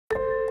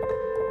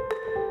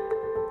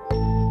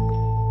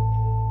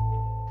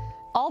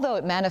Although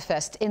it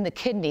manifests in the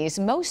kidneys,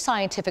 most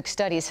scientific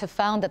studies have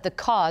found that the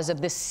cause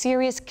of this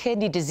serious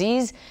kidney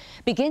disease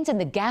begins in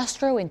the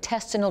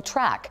gastrointestinal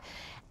tract.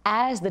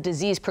 As the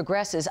disease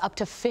progresses, up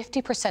to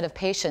 50% of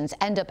patients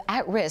end up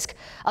at risk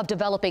of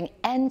developing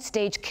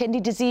end-stage kidney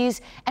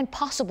disease and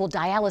possible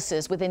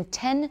dialysis within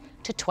 10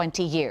 to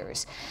 20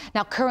 years.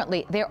 Now,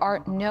 currently, there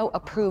are no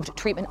approved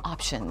treatment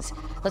options.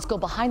 Let's go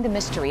behind the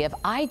mystery of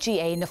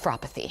IgA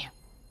nephropathy.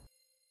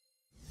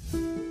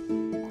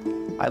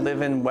 I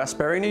live in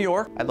Westbury, New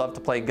York. I love to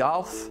play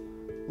golf,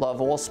 love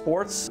all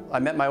sports. I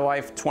met my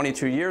wife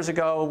 22 years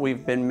ago.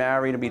 We've been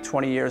married, it'll be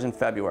 20 years in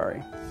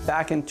February.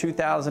 Back in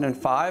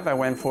 2005, I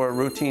went for a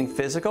routine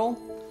physical.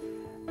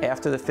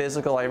 After the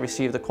physical, I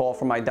received a call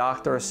from my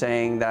doctor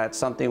saying that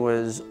something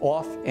was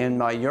off in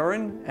my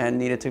urine and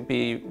needed to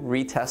be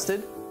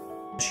retested.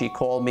 She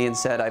called me and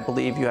said, "I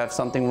believe you have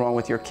something wrong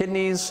with your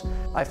kidneys."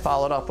 I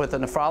followed up with a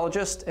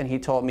nephrologist and he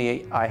told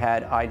me I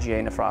had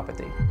IgA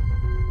nephropathy.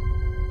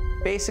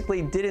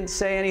 Basically didn't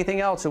say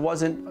anything else. It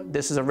wasn't,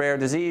 this is a rare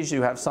disease,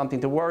 you have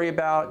something to worry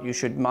about, you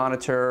should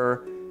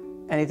monitor.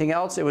 Anything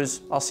else, it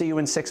was, I'll see you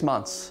in 6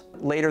 months.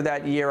 Later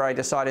that year, I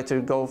decided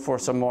to go for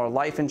some more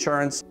life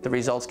insurance. The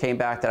results came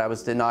back that I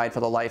was denied for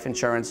the life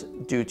insurance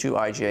due to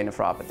IgA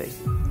nephropathy.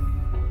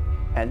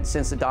 And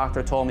since the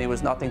doctor told me it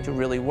was nothing to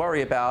really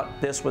worry about,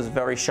 this was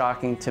very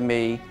shocking to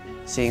me,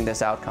 seeing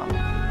this outcome.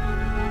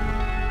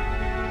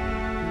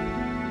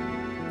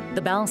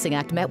 The Balancing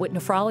Act met with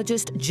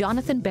nephrologist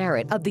Jonathan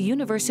Barratt of the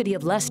University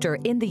of Leicester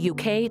in the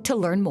UK to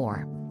learn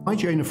more.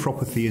 IgA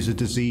nephropathy is a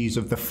disease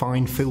of the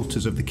fine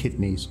filters of the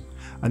kidneys,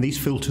 and these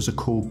filters are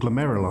called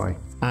glomeruli.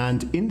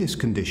 And in this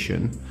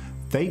condition,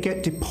 they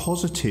get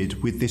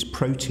deposited with this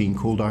protein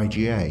called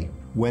IgA.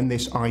 When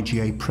this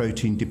IgA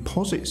protein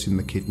deposits in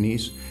the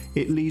kidneys,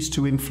 it leads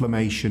to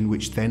inflammation,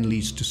 which then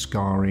leads to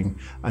scarring,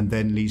 and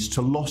then leads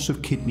to loss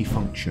of kidney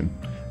function.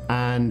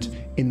 And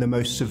in the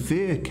most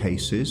severe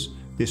cases,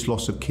 this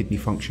loss of kidney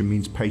function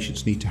means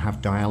patients need to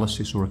have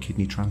dialysis or a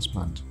kidney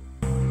transplant.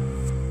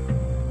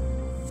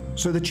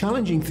 So the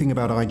challenging thing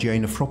about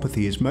IgA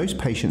nephropathy is most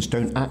patients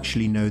don't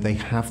actually know they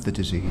have the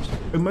disease.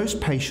 So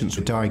most patients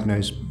are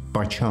diagnosed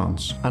by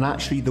chance, and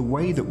actually the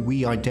way that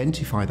we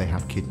identify they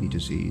have kidney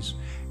disease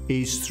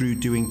is through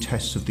doing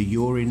tests of the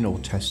urine or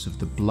tests of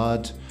the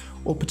blood,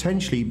 or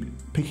potentially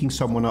picking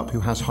someone up who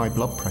has high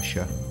blood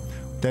pressure.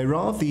 There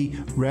are the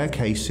rare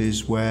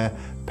cases where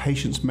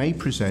patients may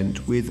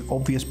present with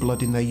obvious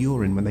blood in their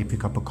urine when they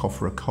pick up a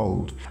cough or a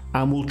cold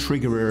and will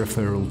trigger a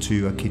referral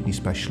to a kidney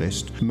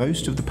specialist.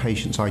 Most of the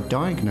patients I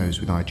diagnose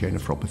with IgA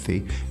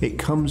nephropathy, it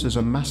comes as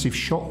a massive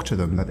shock to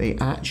them that they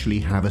actually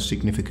have a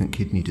significant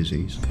kidney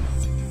disease.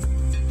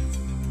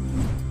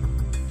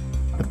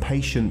 The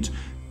patient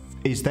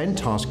is then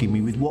tasking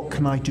me with what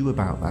can I do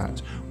about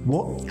that?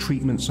 What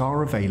treatments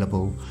are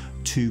available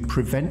to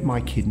prevent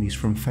my kidneys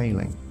from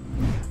failing?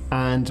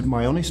 And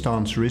my honest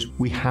answer is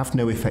we have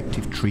no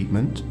effective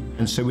treatment,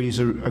 and so it is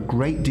a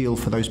great deal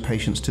for those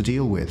patients to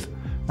deal with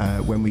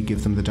when we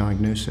give them the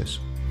diagnosis.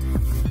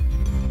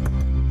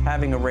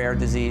 Having a rare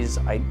disease,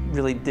 I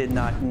really did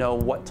not know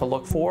what to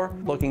look for.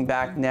 Looking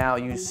back now,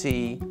 you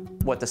see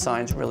what the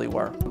signs really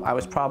were. I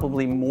was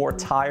probably more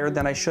tired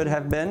than I should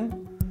have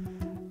been.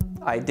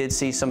 I did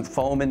see some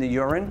foam in the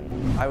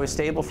urine. I was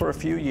stable for a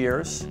few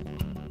years,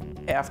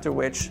 after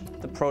which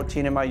the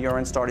protein in my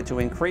urine started to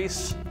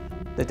increase.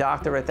 The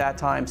doctor at that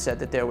time said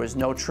that there was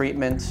no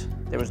treatment,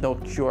 there was no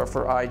cure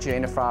for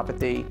IgA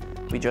nephropathy,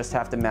 we just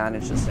have to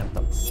manage the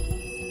symptoms.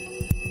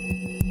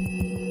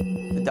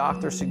 The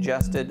doctor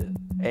suggested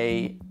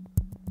a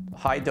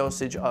high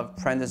dosage of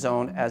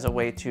prednisone as a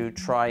way to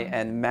try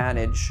and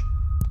manage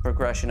the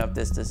progression of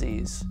this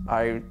disease.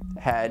 I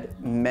had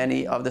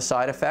many of the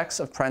side effects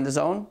of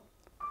prednisone.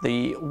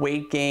 The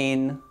weight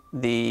gain,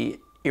 the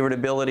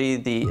irritability,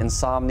 the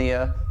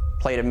insomnia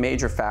played a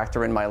major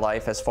factor in my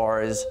life as far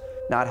as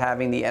not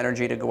having the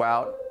energy to go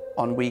out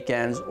on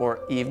weekends or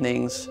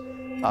evenings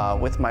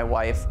with my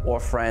wife or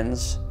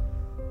friends.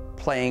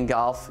 Playing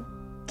golf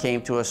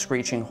came to a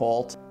screeching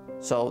halt.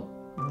 So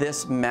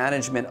this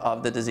management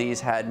of the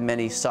disease had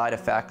many side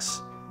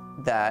effects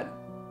that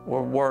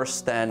were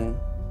worse than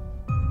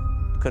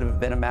could have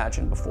been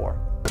imagined before.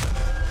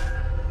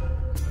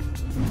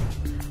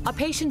 A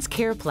patient's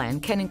care plan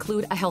can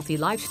include a healthy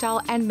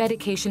lifestyle and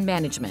medication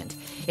management.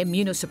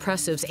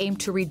 Immunosuppressives aim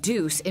to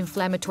reduce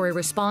inflammatory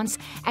response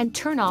and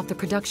turn off the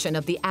production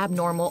of the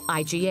abnormal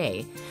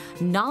IgA.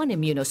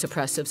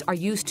 Non-immunosuppressives are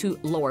used to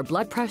lower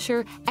blood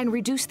pressure and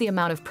reduce the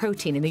amount of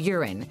protein in the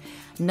urine.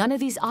 None of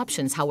these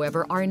options,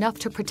 however, are enough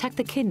to protect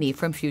the kidney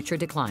from future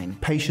decline.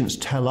 Patients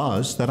tell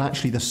us that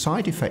actually the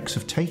side effects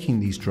of taking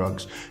these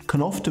drugs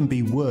can often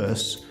be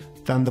worse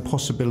than the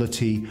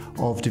possibility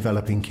of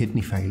developing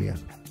kidney failure.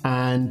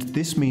 And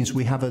this means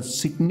we have a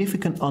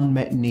significant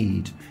unmet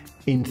need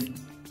in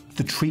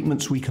the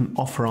treatments we can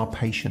offer our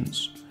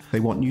patients. They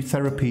want new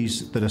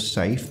therapies that are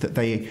safe, that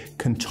they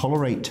can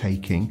tolerate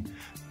taking,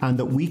 and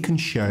that we can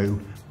show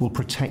will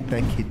protect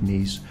their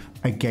kidneys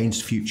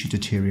against future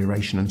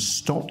deterioration and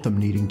stop them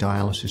needing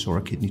dialysis or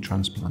a kidney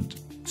transplant.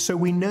 So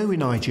we know in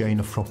IgA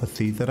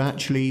nephropathy that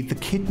actually the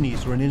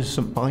kidneys are an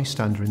innocent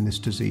bystander in this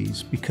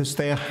disease because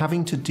they are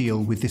having to deal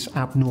with this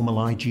abnormal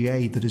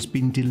IgA that has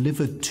been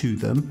delivered to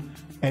them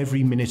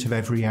every minute of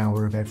every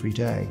hour of every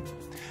day.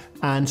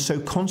 And so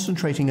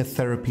concentrating a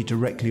therapy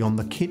directly on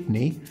the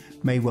kidney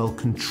may well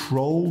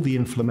control the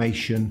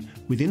inflammation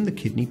within the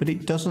kidney, but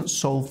it doesn't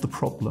solve the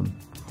problem.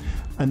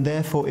 And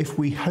therefore, if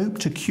we hope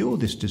to cure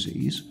this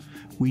disease,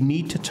 we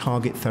need to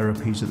target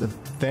therapies at the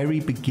very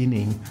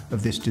beginning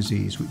of this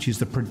disease, which is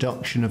the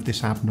production of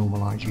this abnormal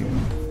IgA.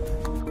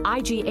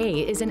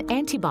 IgA is an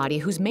antibody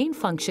whose main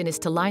function is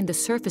to line the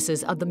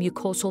surfaces of the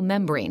mucosal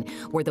membrane,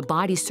 where the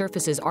body's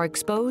surfaces are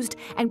exposed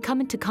and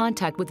come into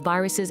contact with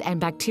viruses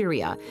and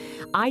bacteria.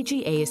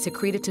 IgA is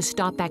secreted to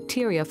stop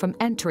bacteria from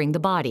entering the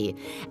body.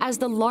 As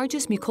the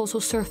largest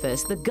mucosal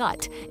surface, the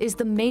gut is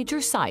the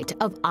major site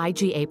of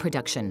IgA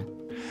production.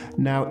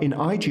 Now, in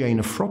IgA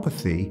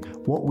nephropathy,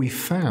 what we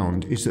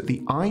found is that the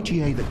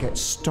IgA that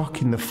gets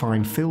stuck in the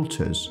fine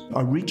filters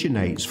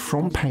originates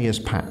from Peyer's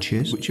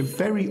patches, which are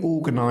very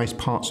organized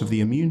parts of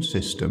the immune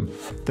system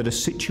that are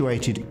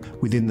situated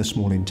within the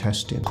small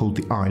intestine, called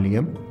the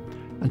ileum.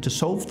 And to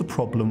solve the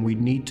problem, we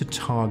need to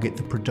target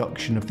the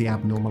production of the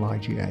abnormal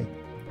IgA.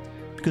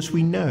 Because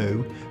we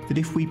know that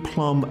if we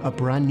plumb a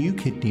brand new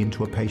kidney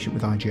into a patient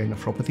with IgA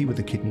nephropathy with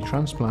a kidney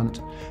transplant,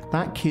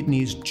 that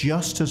kidney is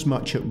just as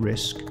much at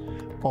risk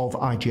of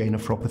IgA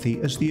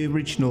nephropathy as the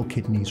original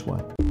kidneys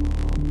were.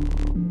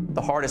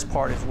 The hardest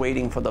part is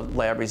waiting for the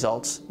lab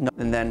results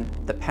and then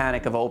the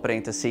panic of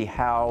opening to see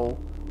how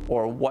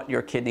or what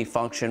your kidney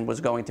function was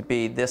going to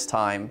be this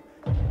time,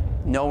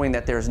 knowing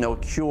that there's no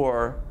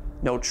cure,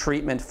 no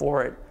treatment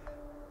for it.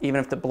 Even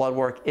if the blood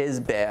work is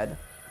bad,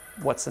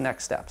 what's the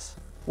next steps?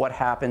 What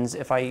happens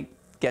if I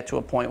get to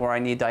a point where I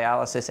need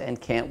dialysis and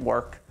can't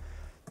work?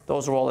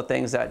 Those are all the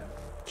things that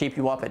keep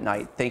you up at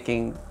night,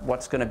 thinking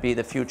what's going to be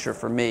the future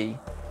for me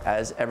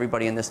as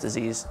everybody in this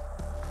disease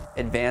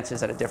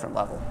advances at a different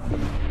level.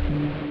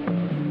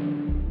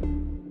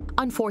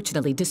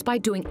 Unfortunately,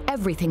 despite doing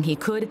everything he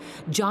could,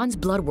 John's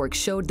blood work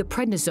showed the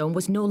prednisone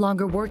was no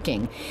longer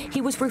working.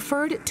 He was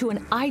referred to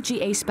an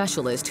IgA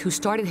specialist who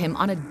started him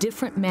on a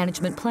different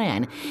management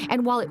plan,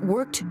 and while it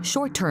worked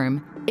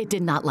short-term, it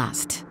did not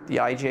last. The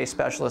IgA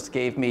specialist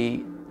gave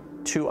me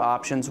two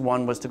options.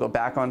 One was to go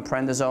back on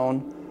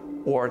prednisone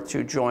or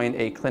to join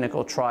a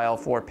clinical trial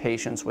for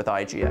patients with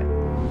IgA.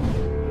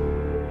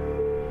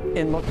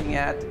 In looking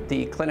at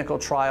the clinical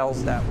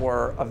trials that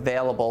were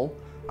available,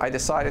 I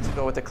decided to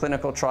go with the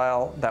clinical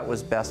trial that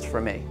was best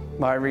for me.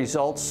 My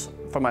results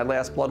from my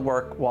last blood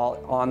work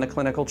while on the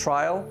clinical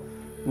trial,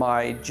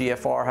 my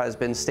GFR has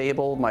been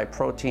stable, my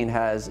protein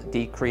has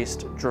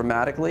decreased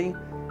dramatically.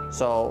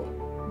 So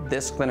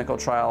this clinical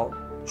trial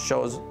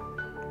shows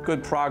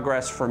good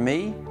progress for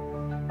me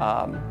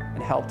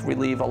and helped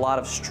relieve a lot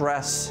of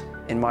stress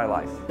in my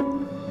life.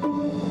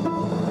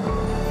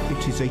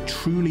 It is a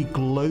truly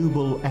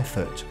global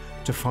effort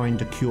to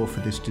find a cure for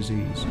this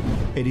disease.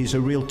 It is a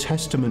real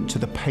testament to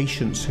the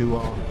patients who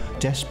are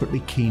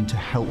desperately keen to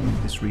help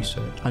with this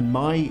research. And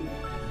my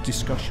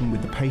discussion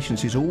with the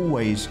patients is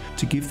always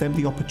to give them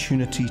the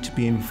opportunity to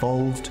be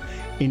involved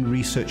in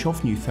research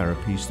of new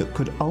therapies that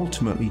could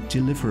ultimately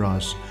deliver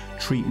us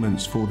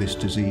treatments for this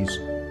disease.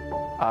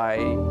 I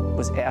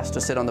was asked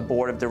to sit on the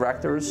board of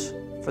directors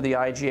for the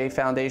IgA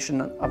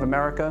Foundation of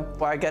America.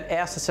 I got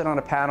asked to sit on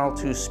a panel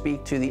to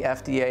speak to the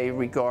FDA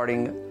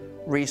regarding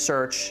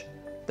research,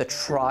 the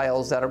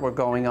trials that were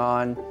going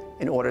on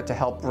in order to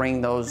help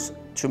bring those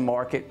to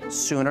market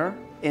sooner.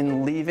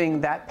 In leaving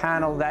that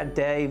panel that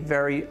day,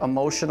 very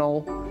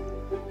emotional,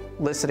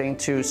 listening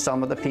to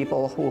some of the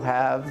people who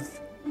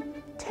have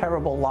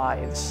terrible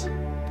lives,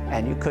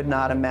 and you could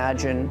not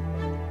imagine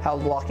how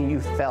lucky you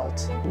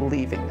felt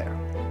leaving there.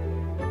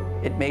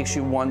 It makes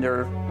you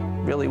wonder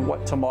really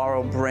what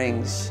tomorrow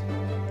brings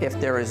if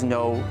there is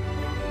no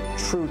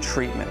true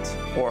treatment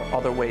or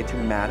other way to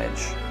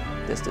manage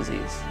this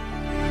disease.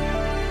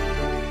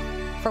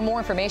 For more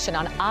information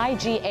on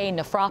IgA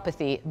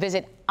nephropathy,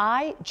 visit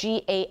IGAN.org,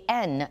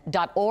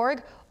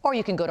 or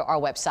you can go to our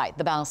website,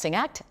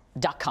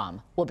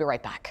 thebalancingAct.com. We'll be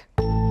right back.